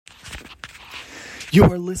You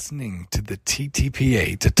are listening to the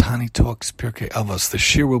TTPA, to Tani Talks Pirkei Avos, the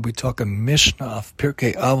shir where we talk a Mishnah of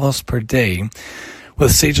Pirkei Avos per day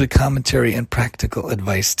with sagely commentary and practical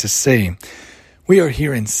advice to say. We are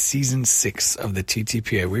here in season 6 of the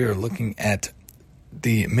TTPA. We are looking at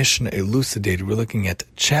the Mishnah elucidated. We're looking at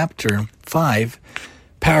chapter 5,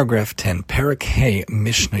 paragraph 10, Parak Hey,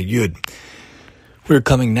 Mishnah Yud. We're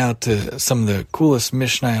coming now to some of the coolest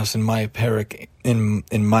Mishnayos in my parak,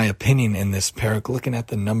 in my opinion, in this parak, looking at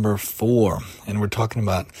the number 4. And we're talking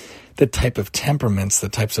about the type of temperaments, the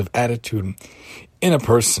types of attitude in a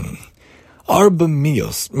person. Arba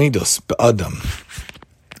midos ba'adam.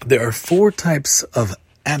 There are 4 types of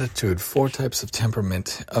attitude, 4 types of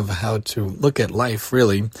temperament of how to look at life,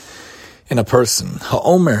 really, in a person.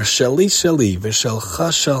 Ha'omer shali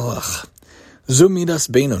v'shalcha shalach. Zumidas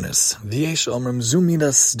beinonis, v'yesh omrim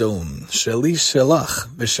zumidas sdom, shali shalach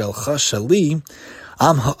v'shalcha shali,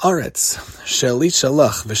 am haaretz, shali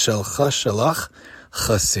shalach v'shalcha shalach,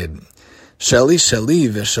 chasid, shali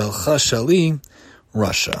v'shalcha shali,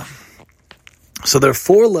 Russia. So there are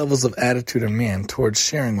 4 levels of attitude of man towards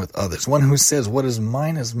sharing with others. One who says, what is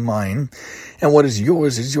mine, and what is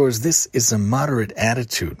yours is yours. This is a moderate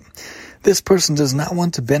attitude. This person does not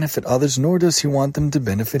want to benefit others, nor does he want them to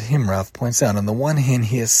benefit him, Rav points out. On the one hand,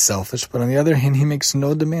 he is selfish, but on the other hand, he makes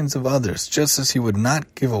no demands of others. Just as he would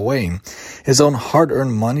not give away his own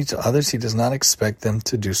hard-earned money to others, he does not expect them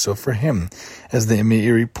to do so for him, as the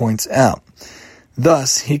Meiri points out.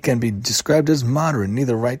 Thus, he can be described as moderate,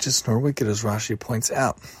 neither righteous nor wicked, as Rashi points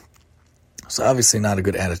out. So obviously not a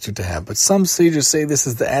good attitude to have, but some sages say this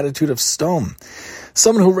is the attitude of stone.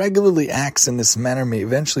 Someone who regularly acts in this manner may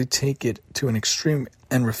eventually take it to an extreme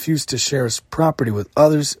and refuse to share his property with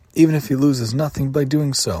others, even if he loses nothing by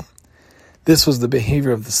doing so. This was the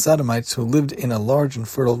behavior of the Sodomites, who lived in a large and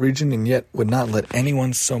fertile region and yet would not let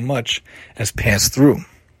anyone so much as pass through,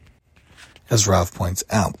 as Rav points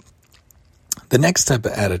out. The next type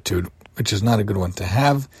of attitude, which is not a good one to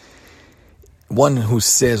have, one who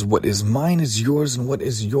says, what is mine is yours and what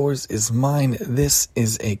is yours is mine. This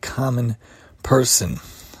is a common person.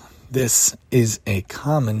 This is a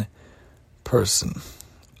common person.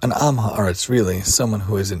 An am haaretz, really, someone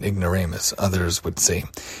who is an ignoramus, others would say.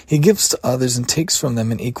 He gives to others and takes from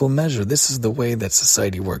them in equal measure. This is the way that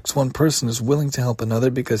society works. One person is willing to help another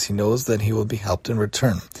because he knows that he will be helped in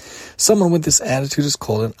return. Someone with this attitude is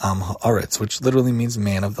called an am haaretz, which literally means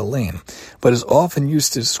man of the land, but is often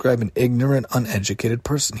used to describe an ignorant, uneducated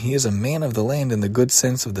person. He is a man of the land in the good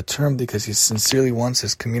sense of the term because he sincerely wants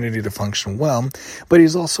his community to function well, but he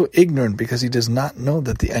is also ignorant because he does not know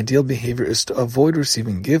that the ideal behavior is to avoid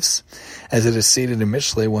receiving gifts. As it is stated in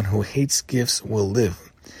Mishlei, one who hates gifts will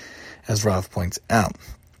live, as Rav points out.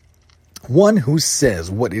 One who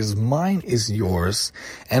says, what is mine is yours,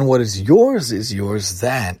 and what is yours,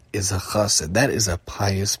 that is a chassid. That is a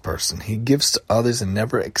pious person. He gives to others and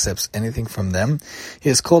never accepts anything from them.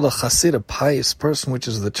 He is called a chassid, a pious person, which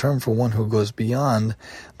is the term for one who goes beyond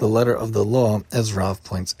the letter of the law, as Rav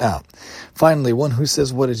points out. Finally, one who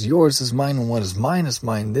says, what is yours is mine, and what is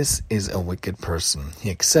mine, this is a wicked person.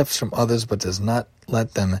 He accepts from others, but does not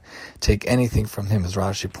let them take anything from him, as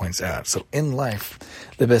Rashi points out. So in life,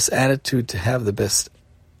 the best attitude to have, the best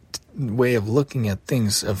way of looking at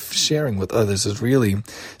things, of sharing with others, is really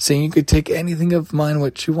saying, you could take anything of mine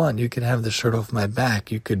what you want. You could have the shirt off my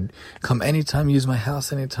back. You could come anytime, use my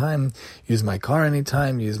house anytime, use my car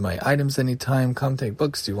anytime, use my items anytime, come take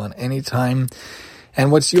books you want anytime. And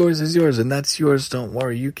what's yours is yours, and that's yours. Don't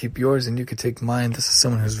worry, you keep yours and you can take mine. This is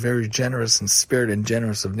someone who's very generous in spirit and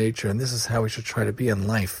generous of nature, and this is how we should try to be in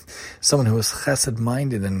life. Someone who is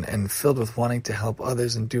chesed-minded and filled with wanting to help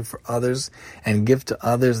others and do for others and give to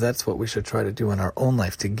others. That's what we should try to do in our own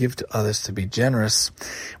life, to give to others, to be generous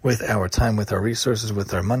with our time, with our resources,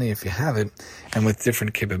 with our money if you have it, and with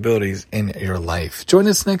different capabilities in your life. Join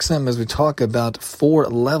us next time as we talk about 4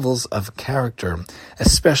 levels of character,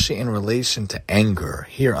 especially in relation to anger,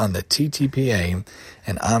 here on the TTPA,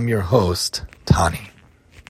 and I'm your host, Tani.